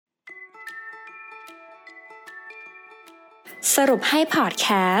สรุปให้พอดแค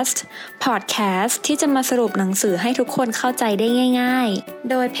สต์ที่จะมาสรุปหนังสือให้ทุกคนเข้าใจได้ง่ายๆ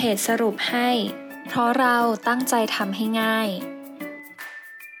โดยเพจสรุปให้เพราะเราตั้งใจทำให้ง่าย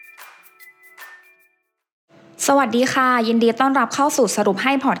สวัสดีค่ะยินดีต้อนรับเข้าสู่สรุปใ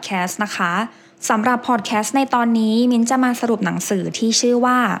ห้พอดแคสต์นะคะสำหรับพอดแคสต์ในตอนนี้มิ้นจะมาสรุปหนังสือที่ชื่อ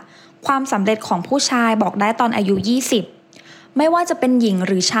ว่าความสำเร็จของผู้ชายบอกได้ตอนอายุ20ไม่ว่าจะเป็นหญิงห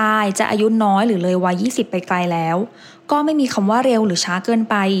รือชายจะอายุน้อยหรือเลยวัย20ไปไกลแล้วก็ไม่มีคำว่าเร็วหรือช้าเกิน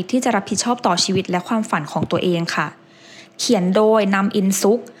ไปที่จะรับผิดชอบต่อชีวิตและความฝันของตัวเองค่ะเขียนโดยนำอิน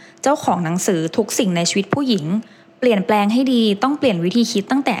ซุกเจ้าของหนังสือทุกสิ่งในชีวิตผู้หญิงเปลี่ยนแปลงให้ดีต้องเปลี่ยนวิธีคิด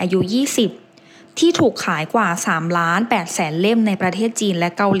ตั้งแต่อายุ20ที่ถูกขายกว่า3,800,000 เล่มในประเทศจีนและ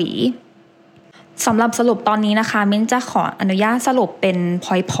เกาหลีสำหรับสรุปตอนนี้นะคะมิ้นจะขออนุญาตสรุปเป็น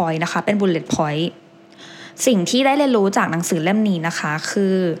point นะคะเป็น bullet point สิ่งที่ได้เรียนรู้จากหนังสือเล่มนี้นะคะคื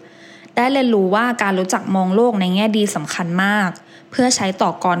อได้เรียนรู้ว่าการรู้จักมองโลกในแง่ดีสำคัญมากเพื่อใช้ต่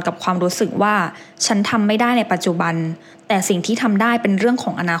อกรกับความรู้สึกว่าฉันทำไม่ได้ในปัจจุบันแต่สิ่งที่ทำได้เป็นเรื่องข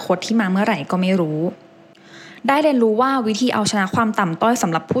องอนาคตที่มาเมื่อไหร่ก็ไม่รู้ได้เรียนรู้ว่าวิธีเอาชนะความต่ำต้อยส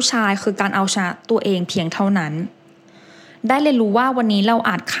ำหรับผู้ชายคือการเอาชนะตัวเองเพียงเท่านั้นได้เรียนรู้ว่าวันนี้เราอ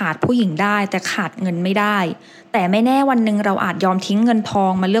าจขาดผู้หญิงได้แต่ขาดเงินไม่ได้แต่ไม่แน่วันหนึ่งเราอาจยอมทิ้งเงินทอ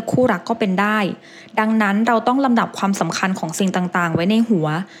งมาเลือกคู่รักก็เป็นได้ดังนั้นเราต้องลำดับความสำคัญของสิ่งต่างๆไว้ในหัว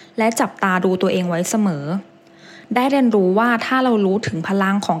และจับตาดูตัวเองไว้เสมอได้เรียนรู้ว่าถ้าเรารู้ถึงพลั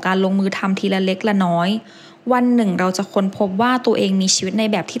งของการลงมือทำทีละเล็กละน้อยวันหนึ่งเราจะค้นพบว่าตัวเองมีชีวิตใน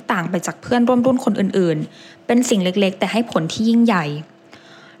แบบที่ต่างไปจากเพื่อนร่วมรุ่นคนอื่นๆเป็นสิ่งเล็กๆแต่ให้ผลที่ยิ่งใหญ่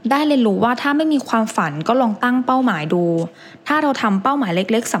ได้เรียนรู้ว่าถ้าไม่มีความฝันก็ลองตั้งเป้าหมายดูถ้าเราทำเป้าหมายเ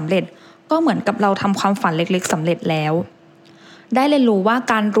ล็กๆสำเร็จก็เหมือนกับเราทำความฝันเล็กๆสำเร็จแล้วได้เรียนรู้ว่า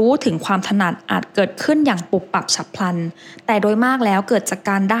การรู้ถึงความถนัดอาจเกิดขึ้นอย่างปุบปับฉับพลันแต่โดยมากแล้วเกิดจาก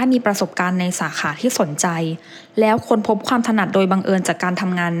การได้มีประสบการณ์ในสาขาที่สนใจแล้วค้นพบความถนัดโดยบังเอิญจากการท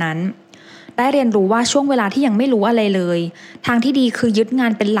ำงานนั้นได้เรียนรู้ว่าช่วงเวลาที่ยังไม่รู้อะไรเลยทางที่ดีคือยึดงา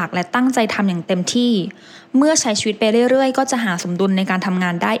นเป็นหลักและตั้งใจทำอย่างเต็มที่เมื่อใช้ชีวิตไปเรื่อยๆก็จะหาสมดุลในการทำงา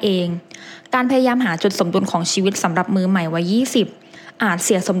นได้เองการพยายามหาจุดสมดุลของชีวิตสำหรับมือใหม่วัย20อาจเ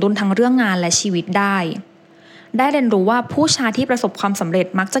สียสมดุลทั้งเรื่องงานและชีวิตได้เรียนรู้ว่าผู้ชายที่ประสบความสำเร็จ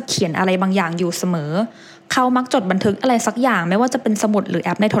มักจะเขียนอะไรบางอย่างอยู่เสมอเขามักจดบันทึกอะไรสักอย่างไม่ว่าจะเป็นสมุดหรือแอ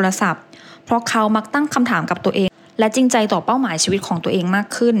ปในโทรศัพท์เพราะเขามักตั้งคำถามกับตัวเองและจริงใจต่อเป้าหมายชีวิตของตัวเองมาก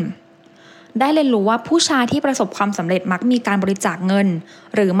ขึ้นได้เรียนรู้ว่าผู้ชายที่ประสบความสำเร็จมักมีการบริจาคเงิน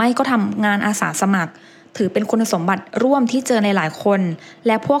หรือไม่ก็ทำงานอาสาสมัครถือเป็นคุณสมบัติร่วมที่เจอในหลายคนแ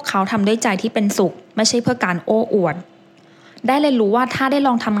ละพวกเขาทำด้วยใจที่เป็นสุขไม่ใช่เพื่อการโอ้อวดได้เรียนรู้ว่าถ้าได้ล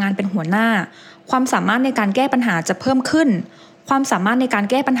องทำงานเป็นหัวหน้าความสามารถในการแก้ปัญหาจะเพิ่มขึ้นความสามารถในการ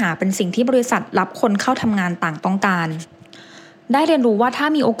แก้ปัญหาเป็นสิ่งที่บริษัทรับคนเข้าทำงานต่างต้องการได้เรียนรู้ว่าถ้า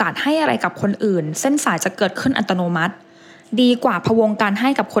มีโอกาสให้อะไรกับคนอื่นเส้นสายจะเกิดขึ้นอัตโนมัติดีกว่าพะวงการให้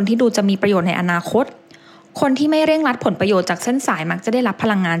กับคนที่ดูจะมีประโยชน์ในอนาคตคนที่ไม่เร่งรัดผลประโยชน์จากเส้นสายมักจะได้รับพ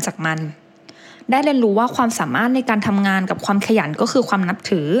ลังงานจากมันได้เรียนรู้ว่าความสามารถในการทำงานกับความขยันก็คือความนับ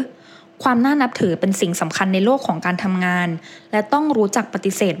ถือความน่านับถือเป็นสิ่งสำคัญในโลกของการทำงานและต้องรู้จักป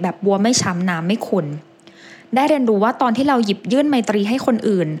ฏิเสธแบบบัวไม่ช้ำน้ำไม่ขุ่นได้เรียนรู้ว่าตอนที่เราหยิบยื่นไมตรีให้คน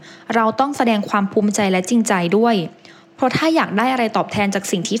อื่นเราต้องแสดงความภูมิใจและจริงใจด้วยเพราะถ้าอยากได้อะไรตอบแทนจาก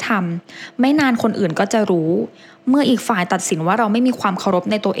สิ่งที่ทำไม่นานคนอื่นก็จะรู้เมื่ออีกฝ่ายตัดสินว่าเราไม่มีความเคารพ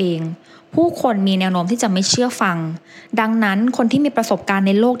ในตัวเองผู้คนมีแนวโน้มที่จะไม่เชื่อฟังดังนั้นคนที่มีประสบการณ์ใ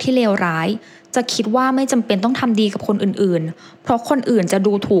นโลกที่เลวร้ายจะคิดว่าไม่จำเป็นต้องทำดีกับคนอื่นๆเพราะคนอื่นจะ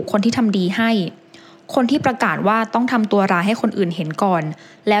ดูถูกคนที่ทำดีให้คนที่ประกาศว่าต้องทำตัวร้ายให้คนอื่นเห็นก่อน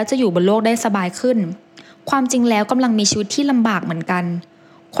แล้วจะอยู่บนโลกได้สบายขึ้นความจริงแล้วกำลังมีชีวิตที่ลำบากเหมือนกัน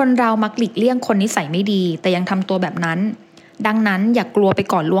คนเรามักหลีกเลี่ยงคนนิสัยไม่ดีแต่ยังทำตัวแบบนั้นดังนั้นอย่ากลัวไป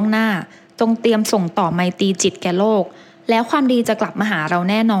ก่อนล่วงหน้าจงเตรียมส่งต่อไมตรีจิตแก่โลกแล้วความดีจะกลับมาหาเรา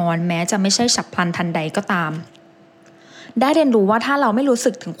แน่นอนแม้จะไม่ใช่ฉับพลันทันใดก็ตามได้เรียนรู้ว่าถ้าเราไม่รู้สึ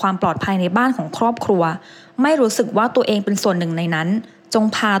กถึงความปลอดภัยในบ้านของครอบครัวไม่รู้สึกว่าตัวเองเป็นส่วนหนึ่งในนั้นจง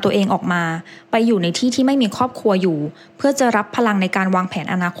พาตัวเองออกมาไปอยู่ในที่ที่ไม่มีครอบครัวอยู่เพื่อจะรับพลังในการวางแผน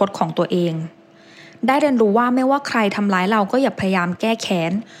อนาคตของตัวเองได้เรียนรู้ว่าไม่ว่าใครทำร้ายเราก็อย่าพยายามแก้แค้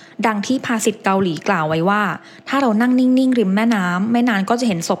นดังที่ภาษิตเกาหลีกล่าวไว้ว่าถ้าเรานั่งนิ่งๆริมแม่น้ำไม่นานก็จะ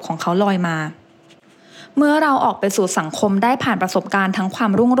เห็นศพของเขาลอยมาเมื่อเราออกไปสู่สังคมได้ผ่านประสบการณ์ทั้งควา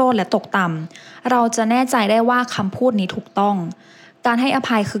มรุ่งโรจน์และตกต่ำเราจะแน่ใจได้ว่าคำพูดนี้ถูกต้องการให้อ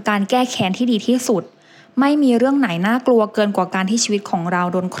ภัยคือการแก้แค้นที่ดีที่สุดไม่มีเรื่องไหนน่ากลัวเกินกว่าการที่ชีวิตของเรา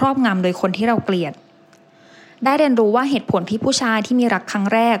โดนครอบงำโดยคนที่เราเกลียดได้เรียนรู้ว่าเหตุผลที่ผู้ชายที่มีรักครั้ง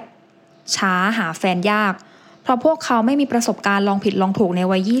แรกช้าหาแฟนยากเพราะพวกเขาไม่มีประสบการณ์ลองผิดลองถูกใน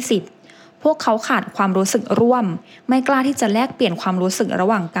วัย20พวกเขาขาดความรู้สึกร่วมไม่กล้าที่จะแลกเปลี่ยนความรู้สึกระ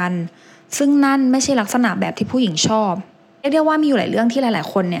หว่างกันซึ่งนั่นไม่ใช่ลักษณะแบบที่ผู้หญิงชอบ เรียกได้ว่ามีอยู่หลายเรื่องที่หลาย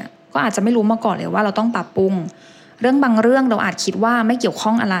ๆคนเนี่ยก็อาจจะไม่รู้มาก่อนเลยว่าเราต้องปรับปรุงเรื่องบางเรื่องเราอาจคิดว่าไม่เกี่ยวข้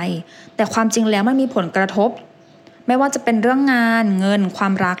องอะไรแต่ความจริงแล้วมันมีผลกระทบไม่ว่าจะเป็นเรื่องงานเงินควา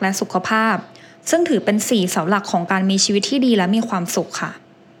มรักและสุขภาพซึ่งถือเป็น4เสาหลักของการมีชีวิตที่ดีและมีความสุขค่ะ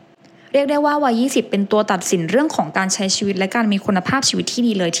เรียกได้ว่าวัย20เป็นตัวตัดสินเรื่องของการใช้ชีวิตและการมีคุณภาพชีวิตที่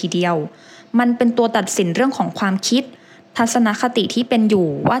ดีเลยทีเดียวมันเป็นตัวตัดสินเรื่องของความคิดทัศนคติที่เป็นอยู่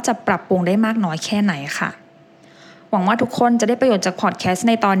ว่าจะปรับปรุงได้มากน้อยแค่ไหนค่ะหวังว่าทุกคนจะได้ประโยชน์จากพอดแคสต์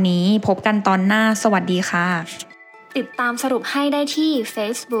ในตอนนี้พบกันตอนหน้าสวัสดีค่ะติดตามสรุปให้ได้ที่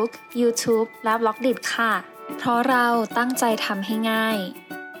Facebook, YouTube และ Blogdit ค่ะเพราะเราตั้งใจทำให้ง่าย